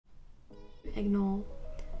ignore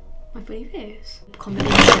my funny face.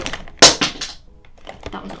 Combination.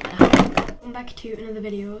 That was not gonna happen. Welcome back to another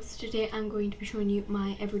video. So today I'm going to be showing you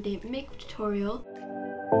my everyday makeup tutorial.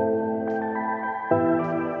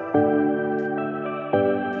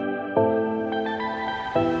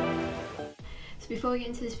 So before we get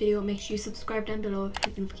into this video, make sure you subscribe down below,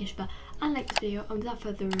 hit the notification bell and like this video. And without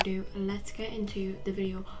further ado, let's get into the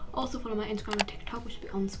video. Also follow my Instagram and TikTok, which will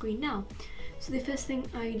be on screen now. So the first thing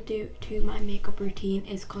I do to my makeup routine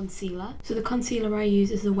is concealer. So the concealer I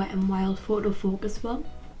use is the Wet n Wild Photo Focus one.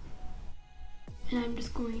 And I'm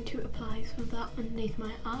just going to apply some of that underneath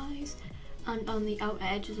my eyes and on the outer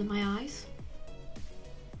edges of my eyes.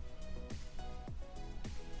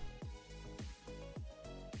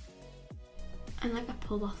 And like I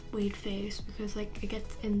pull off weird face because like it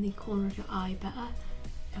gets in the corner of your eye better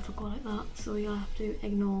if I go like that, so you'll have to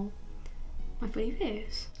ignore my funny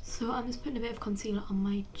face. So I'm just putting a bit of concealer on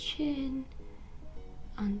my chin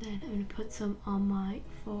and then I'm going to put some on my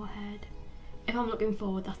forehead. If I'm looking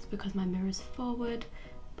forward, that's because my mirror's forward,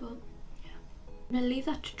 but yeah. I'm going to leave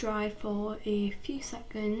that to dry for a few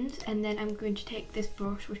seconds and then I'm going to take this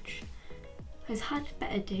brush which has had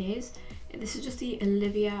better days. This is just the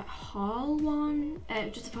Olivia Hall one,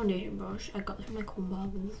 just a foundation brush. I got this from my Home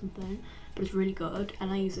Bargains or something, but it's really good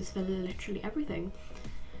and I use this for literally everything.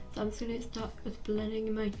 So I'm just going to start with blending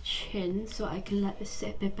in my chin so I can let this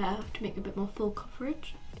sit a bit better to make a bit more full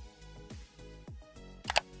coverage.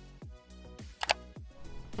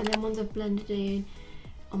 And then once I've blended it in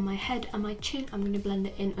on my head and my chin, I'm going to blend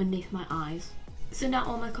it in underneath my eyes. So now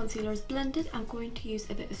all my concealer is blended, I'm going to use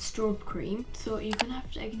a bit of strobe cream. So you're going to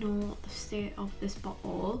have to ignore the state of this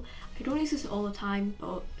bottle. I don't use this all the time,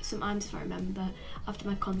 but sometimes if I remember after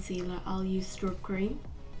my concealer, I'll use strobe cream.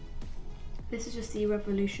 This is just the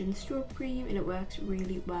Revolution strobe cream and it works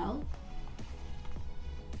really well.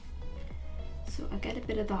 So I get a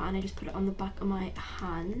bit of that and I just put it on the back of my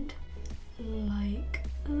hand like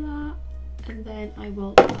that, and then I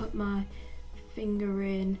will put my finger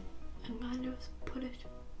in and kind of put it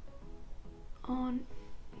on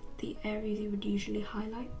the areas you would usually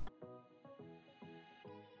highlight.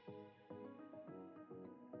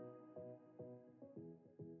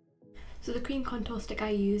 So the cream contour stick I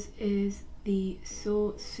use is the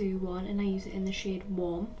So Sue one and I use it in the shade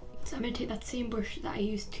Warm. So I'm going to take that same brush that I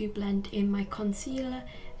used to blend in my concealer,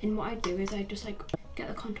 and what I do is I just like get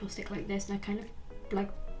the contour stick like this and I kind of like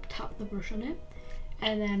tap the brush on it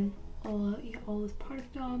and then you get all this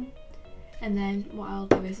product on, and then what I'll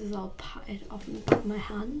do is I'll pat it off on the back of my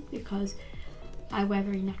hand because I wear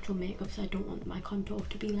very natural makeup, so I don't want my contour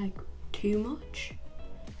to be like too much,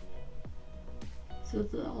 so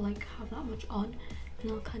that I'll like have that much on,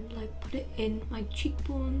 and I'll kind of like put it in my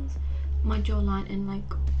cheekbones, my jawline, and like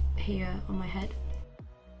here on my head.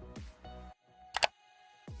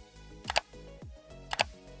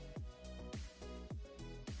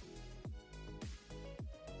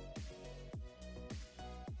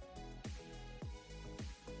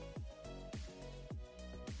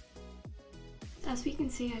 As we can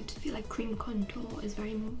see, I just feel like cream contour is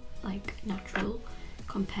very like natural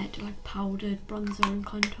compared to like powdered bronzer and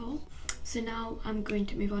contour. So now I'm going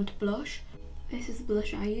to move on to blush. This is the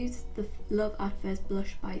blush I use, the Love at First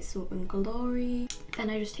blush by Soap & Glory. Then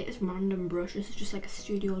I just take this random brush. This is just like a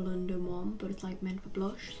Studio London one, but it's like meant for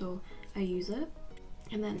blush, so I use it.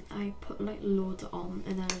 And then I put like loads on,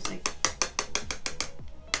 and then I just like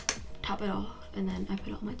tap it off, and then I put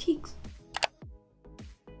it on my cheeks.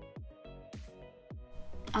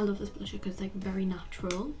 I love this blusher because it's like very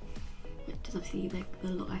natural, which is obviously like the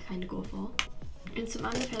look I kind of go for. And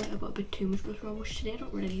sometimes I feel like I've got a bit too much blush on, which today I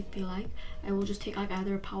don't really feel like. I will just take like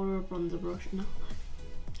either a powder or bronzer brush and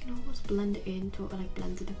I'll just blend it in so it like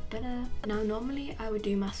blends a bit better. Now normally I would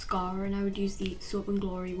do mascara and I would use the Soap &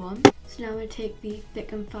 Glory one. So now I'm going to take the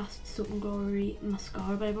Thick and Fast Soap & Glory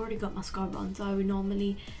mascara, but I've already got mascara on, so I would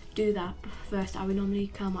normally do that. But first I would normally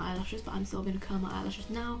curl my eyelashes, but I'm still going to curl my eyelashes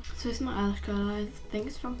now. So this is my eyelash curler. I think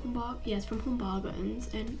it's from it's from Home Bargains,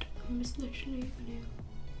 and I'm just literally going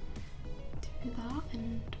to do that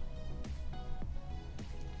and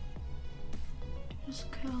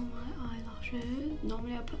just curl my eyelashes.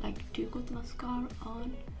 Normally I put like 2 coats of mascara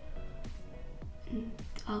on and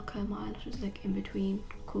I'll curl my eyelashes like in between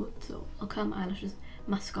coats. So I'll curl my eyelashes,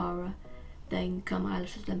 mascara, then curl my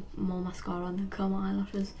eyelashes, then more mascara, and then curl my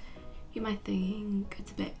eyelashes. You might think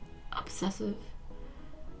it's a bit obsessive,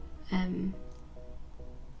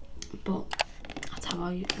 but that's how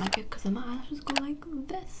I like it because my eyelashes go like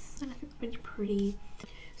this and I think it's really pretty.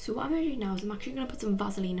 So what I'm going to do now is I'm actually going to put some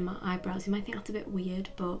Vaseline in my eyebrows. You might think that's a bit weird,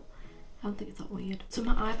 but I don't think it's that weird. So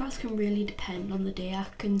my eyebrows can really depend on the day. I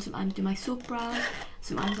can sometimes do my soap brows,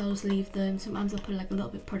 sometimes I'll just leave them, sometimes I'll put like a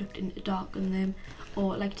little bit of product in to darken them,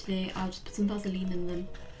 or like today I'll just put some Vaseline in them,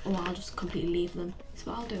 or I'll just completely leave them.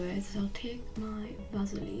 So what I'll do is I'll take my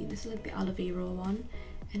Vaseline, this is like the aloe vera one,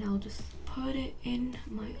 and I'll just put it in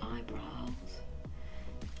my eyebrows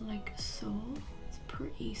like so. It's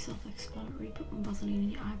pretty self-explanatory. Put my Vaseline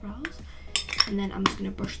in your eyebrows, and then I'm just going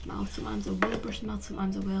to brush them out. Sometimes I will brush them out,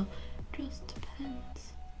 sometimes I will, just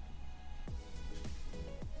depends.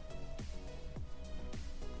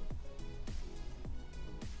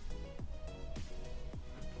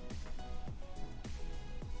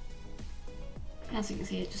 And as you can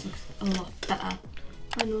see, it just looks a lot better.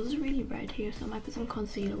 My nose is really red here, so I might put some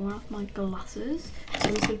concealer on off my glasses. So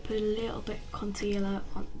I'm just going to put a little bit of concealer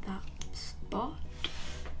on that spot.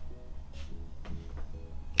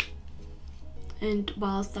 And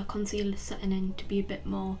whilst that concealer is setting in to be a bit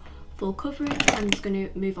more full coverage, I'm just going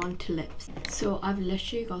to move on to lips. So I've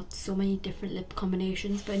literally got so many different lip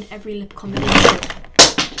combinations, but in every lip combination,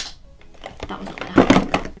 that was not going to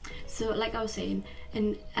happen. So like I was saying,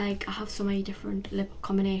 and like I have so many different lip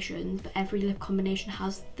combinations, but every lip combination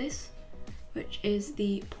has this, which is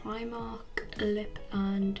the Primark lip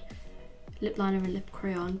and lip liner and lip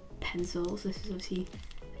crayon pencils. This is obviously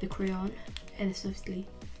the crayon, and this is obviously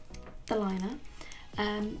the liner.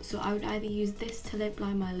 So I would either use this to lip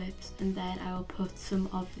line my lips, and then I will put some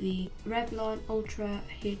of the Revlon Ultra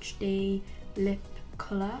HD lip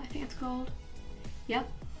colour, I think it's called. Yep.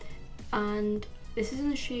 And this is in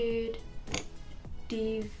the shade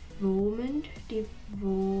Devourment. I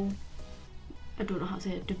don't know how to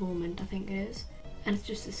say it. Devourment, I think it is. And it's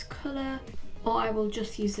just this colour. Or I will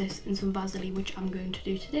just use this in some Vaseline, which I'm going to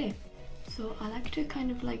do today. So I like to kind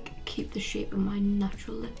of like keep the shape of my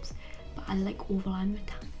natural lips, but I like overline my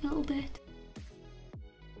tongue a little bit.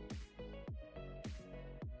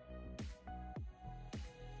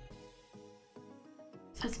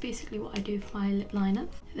 That's basically what I do for my lip liner.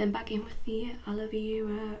 Then back in with the aloe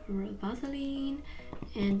vera Vaseline,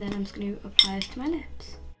 and then I'm just going to apply this to my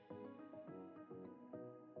lips.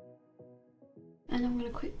 And I'm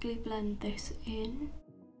going to quickly blend this in.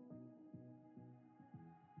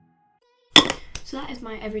 So that is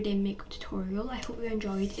my everyday makeup tutorial. I hope you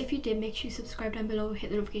enjoyed. If you did, make sure you subscribe down below,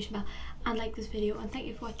 hit the notification bell, and like this video. And thank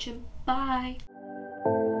you for watching. Bye!